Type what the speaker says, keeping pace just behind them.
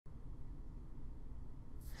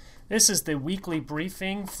This is the weekly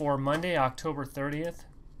briefing for Monday, October 30th.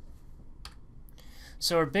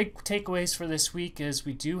 So our big takeaways for this week is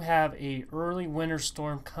we do have a early winter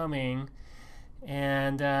storm coming,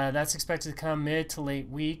 and that's expected to come mid to late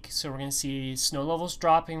week. So we're going to see snow levels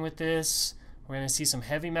dropping with this. We're going to see some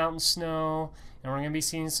heavy mountain snow, and we're going to be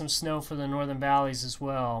seeing some snow for the northern valleys as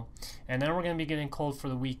well. And then we're going to be getting cold for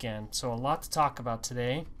the weekend. So a lot to talk about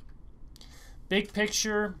today. Big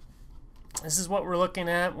picture, this is what we're looking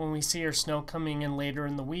at when we see our snow coming in later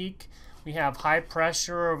in the week. We have high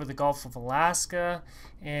pressure over the Gulf of Alaska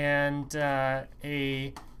and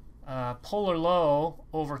a polar low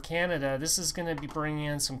over Canada. This is going to be bringing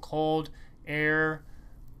in some cold air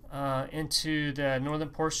into the northern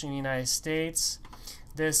portion of the United States.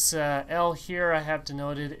 This L here I have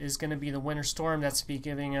denoted is going to be the winter storm that's be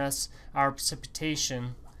giving us our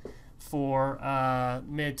precipitation for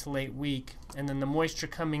mid to late week. And then the moisture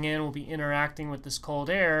coming in will be interacting with this cold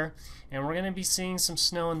air, and we're going to be seeing some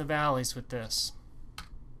snow in the valleys with this.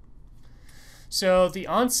 So the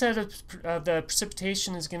onset of the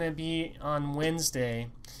precipitation is going to be on Wednesday,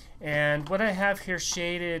 and what I have here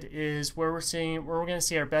shaded is where we're going to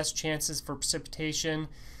see our best chances for precipitation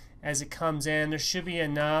as it comes in. There should be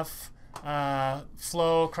enough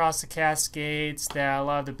flow across the Cascades that a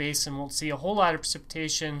lot of the basin won't see a whole lot of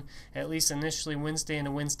precipitation, at least initially Wednesday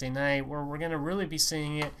into Wednesday night. Where we're going to really be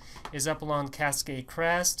seeing it is up along the Cascade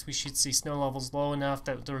Crest. We should see snow levels low enough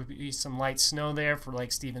that there will be some light snow there for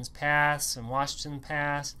like Stevens Pass and Washington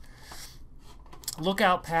Pass.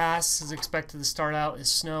 Lookout Pass is expected to start out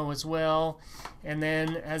as snow as well, and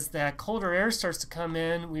then as that colder air starts to come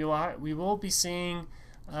in, we will be seeing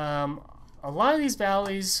a lot of these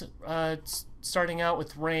valleys starting out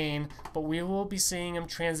with rain, but we will be seeing them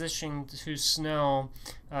transitioning to snow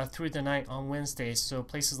through the night on Wednesday. So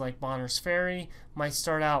places like Bonner's Ferry might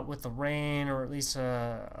start out with the rain, or at least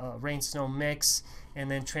a rain-snow mix, and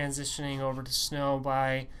then transitioning over to snow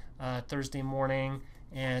by Thursday morning.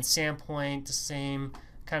 And Sandpoint, the same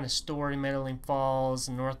kind of story. Medellin Falls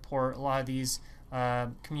and Northport, a lot of these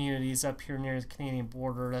communities up here near the Canadian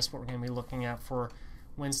border, that's what we're going to be looking at for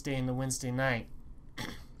Wednesday and the Wednesday night.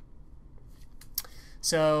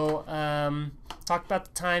 So talk about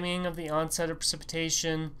the timing of the onset of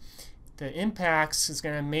precipitation. The impacts is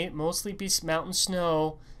going to mostly be mountain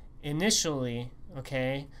snow initially,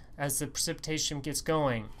 okay, as the precipitation gets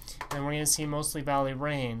going. And we're going to see mostly valley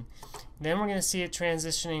rain. Then we're going to see it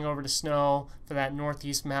transitioning over to snow for that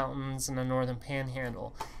northeast mountains and the northern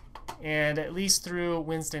panhandle. And at least through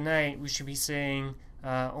Wednesday night, we should be seeing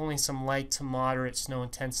only some light to moderate snow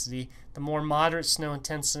intensity. The more moderate snow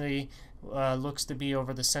intensity looks to be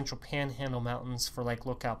over the central panhandle mountains for like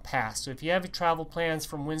Lookout Pass. So if you have your travel plans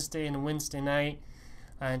from Wednesday and Wednesday night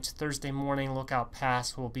to Thursday morning, Lookout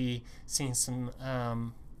Pass will be seeing some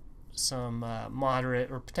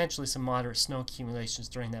moderate or potentially some moderate snow accumulations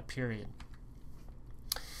during that period.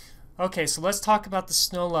 Okay, so let's talk about the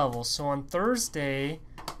snow levels. So on Thursday,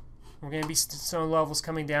 we're going to be snow levels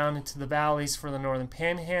coming down into the valleys for the northern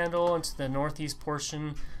panhandle, into the northeast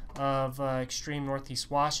portion of extreme northeast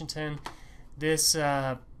Washington. This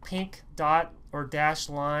pink dot or dashed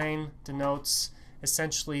line denotes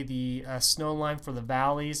essentially the snow line for the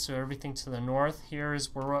valleys, so everything to the north. Here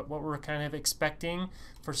is what we're kind of expecting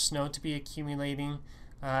for snow to be accumulating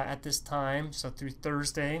at this time, so through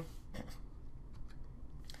Thursday.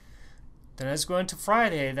 Then as we go into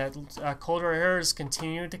Friday, that colder air is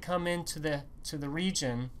continuing to come into the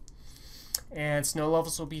region, and snow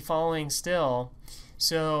levels will be falling still.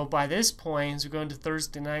 So by this point, as we go into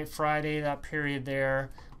Thursday night, Friday, that period there,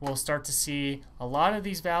 we'll start to see a lot of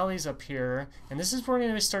these valleys up here, and this is where we're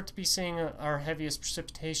going to start to be seeing our heaviest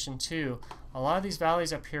precipitation too. A lot of these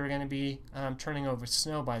valleys up here are going to be turning over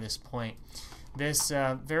snow by this point. This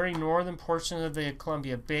very northern portion of the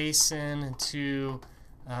Columbia Basin into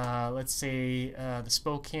let's say the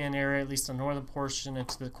Spokane area, at least the northern portion,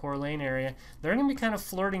 into the Coeur d'Alene area, they're going to be kind of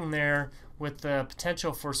flirting there with the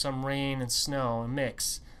potential for some rain and snow, a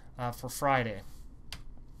mix for Friday.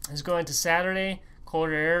 As we go into Saturday,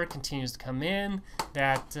 colder air continues to come in.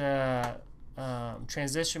 That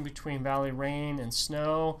transition between valley rain and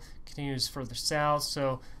snow continues further south.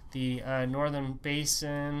 So the northern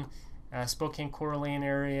basin, Spokane, Coeur d'Alene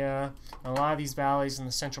area, a lot of these valleys in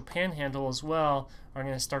the central panhandle as well are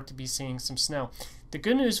going to start to be seeing some snow. The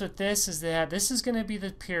good news with this is that this is going to be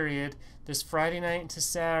the period, this Friday night into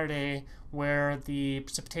Saturday, where the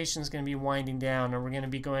precipitation is going to be winding down, and we're going to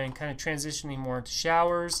be going kind of transitioning more into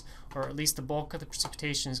showers, or at least the bulk of the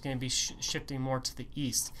precipitation is going to be shifting more to the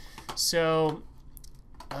east. So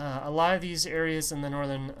a lot of these areas in the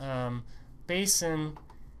northern basin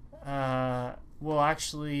will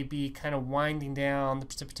actually be kind of winding down. The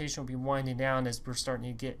precipitation will be winding down as we're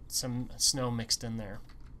starting to get some snow mixed in there.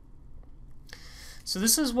 So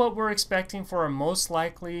this is what we're expecting for our most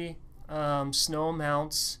likely snow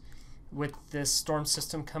amounts with this storm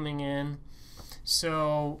system coming in.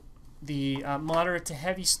 So the moderate to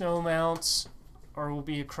heavy snow amounts will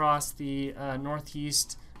be across the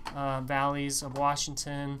northeast valleys of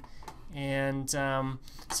Washington, and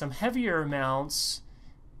some heavier amounts,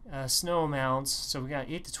 snow amounts. So we got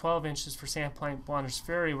 8 to 12 inches for Sandpoint, Bonners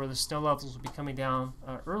Ferry, where the snow levels will be coming down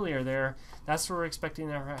earlier there. That's where we're expecting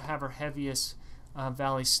to have our heaviest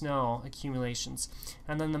valley snow accumulations.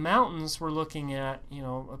 And then the mountains, we're looking at, you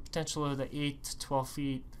know, a potential of the 8 to 12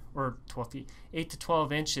 feet, or 8 to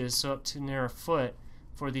 12 inches, so up to near a foot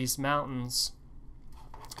for these mountains.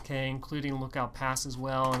 Okay, including Lookout Pass as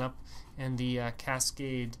well, and up in the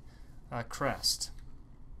Cascade crest.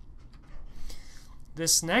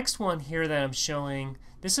 This next one here that I'm showing,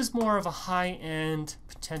 this is more of a high-end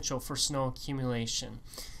potential for snow accumulation.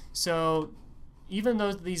 So even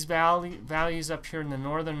though these values up here in the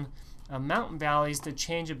northern mountain valleys did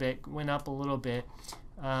change a bit, went up a little bit,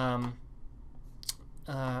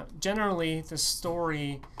 generally the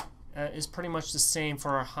story is pretty much the same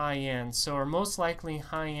for our high end. So our most likely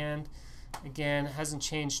high end, again, hasn't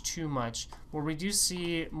changed too much. Where we do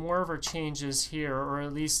see more of our changes here, or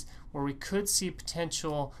at least where we could see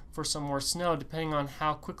potential for some more snow, depending on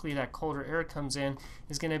how quickly that colder air comes in,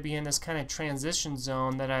 is going to be in this kind of transition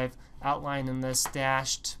zone that I've outlined in this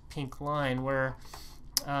dashed pink line, where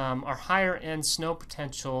our higher end snow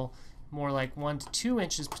potential, more like 1 to 2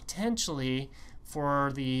 inches potentially,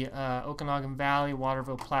 for the Okanagan Valley,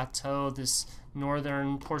 Waterville Plateau, this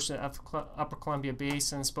northern portion of Upper Columbia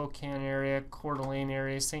Basin, Spokane area, Coeur d'Alene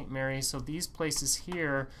area, St. Mary. So these places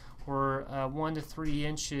here were 1 to 3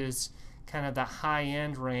 inches, kind of the high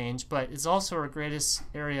end range, but it's also our greatest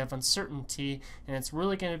area of uncertainty, and it's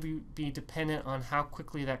really going to be dependent on how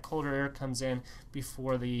quickly that colder air comes in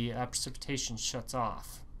before the precipitation shuts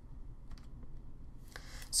off.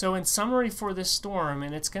 So in summary for this storm,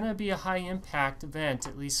 and it's going to be a high impact event,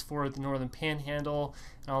 at least for the northern panhandle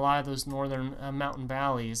and a lot of those northern mountain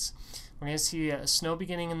valleys. We're going to see snow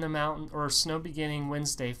beginning in the mountain, or snow beginning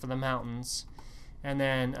Wednesday for the mountains, and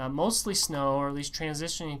then mostly snow, or at least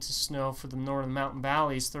transitioning to snow for the northern mountain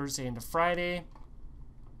valleys Thursday into Friday.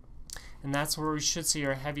 And that's where we should see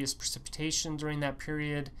our heaviest precipitation during that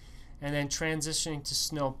period, and then transitioning to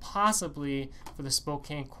snow possibly for the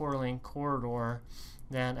Spokane Coeur d'Alene corridor,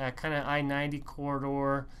 that kind of I-90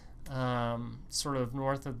 corridor, sort of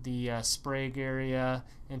north of the Sprague area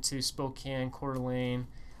into Spokane, Coeur d'Alene,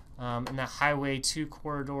 and that Highway 2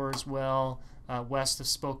 corridor as well, west of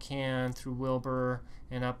Spokane through Wilbur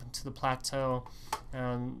and up into the plateau.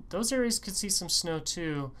 Those areas could see some snow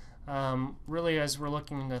too, really as we're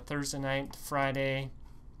looking into Thursday night to Friday,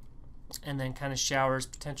 and then kind of showers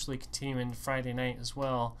potentially continuing into Friday night as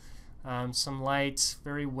well. Some light,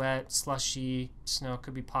 very wet, slushy snow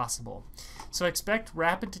could be possible. So expect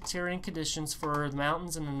rapid deteriorating conditions for the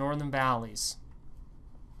mountains and the northern valleys.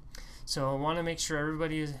 So I want to make sure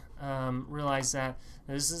everybody realize that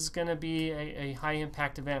this is going to be a high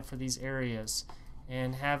impact event for these areas,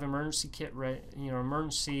 and have emergency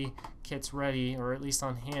kits ready, or at least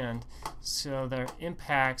on hand, so that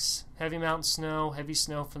impacts heavy mountain snow, heavy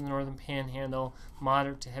snow for the northern panhandle,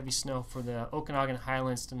 moderate to heavy snow for the Okanagan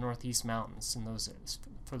Highlands to Northeast Mountains in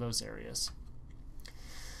for those areas.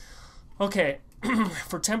 Okay,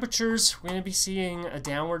 for temperatures, we're going to be seeing a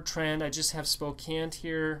downward trend. I just have Spokane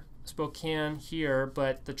here,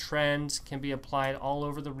 but the trend can be applied all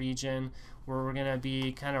over the region, where we're going to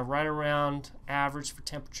be kind of right around average for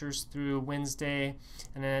temperatures through Wednesday,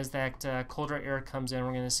 and then as that colder air comes in,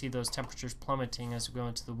 we're going to see those temperatures plummeting as we go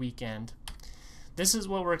into the weekend. This is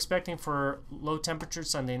what we're expecting for low temperatures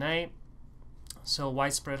Sunday night. So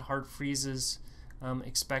widespread hard freezes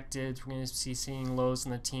expected. We're going to be seeing lows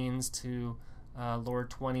in the teens to lower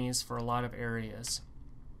 20s for a lot of areas.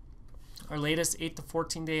 Our latest 8 to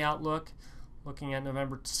 14 day outlook, looking at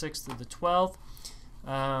November 6th through the 12th.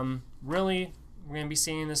 Really, we're going to be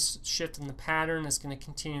seeing this shift in the pattern. It's going to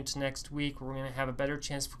continue to next week, where we're going to have a better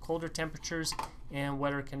chance for colder temperatures and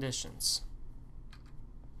wetter conditions.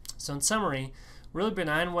 So in summary, really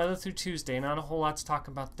benign weather through Tuesday, not a whole lot to talk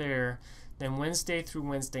about there. Then Wednesday through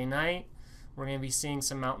Wednesday night, we're going to be seeing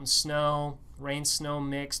some mountain snow, rain snow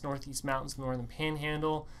mix, northeast mountains, northern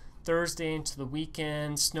panhandle. Thursday into the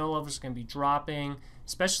weekend, snow levels are going to be dropping,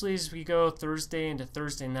 especially as we go Thursday into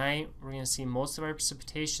Thursday night. We're going to see most of our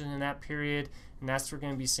precipitation in that period, and that's where we're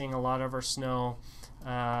going to be seeing a lot of our snow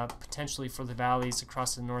potentially for the valleys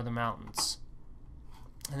across the northern mountains.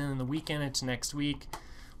 And then in the weekend into next week,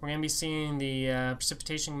 we're going to be seeing the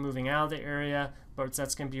precipitation moving out of the area, but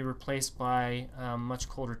that's going to be replaced by much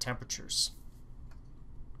colder temperatures.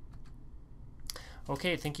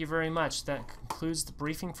 Okay, thank you very much. That concludes the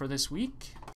briefing for this week.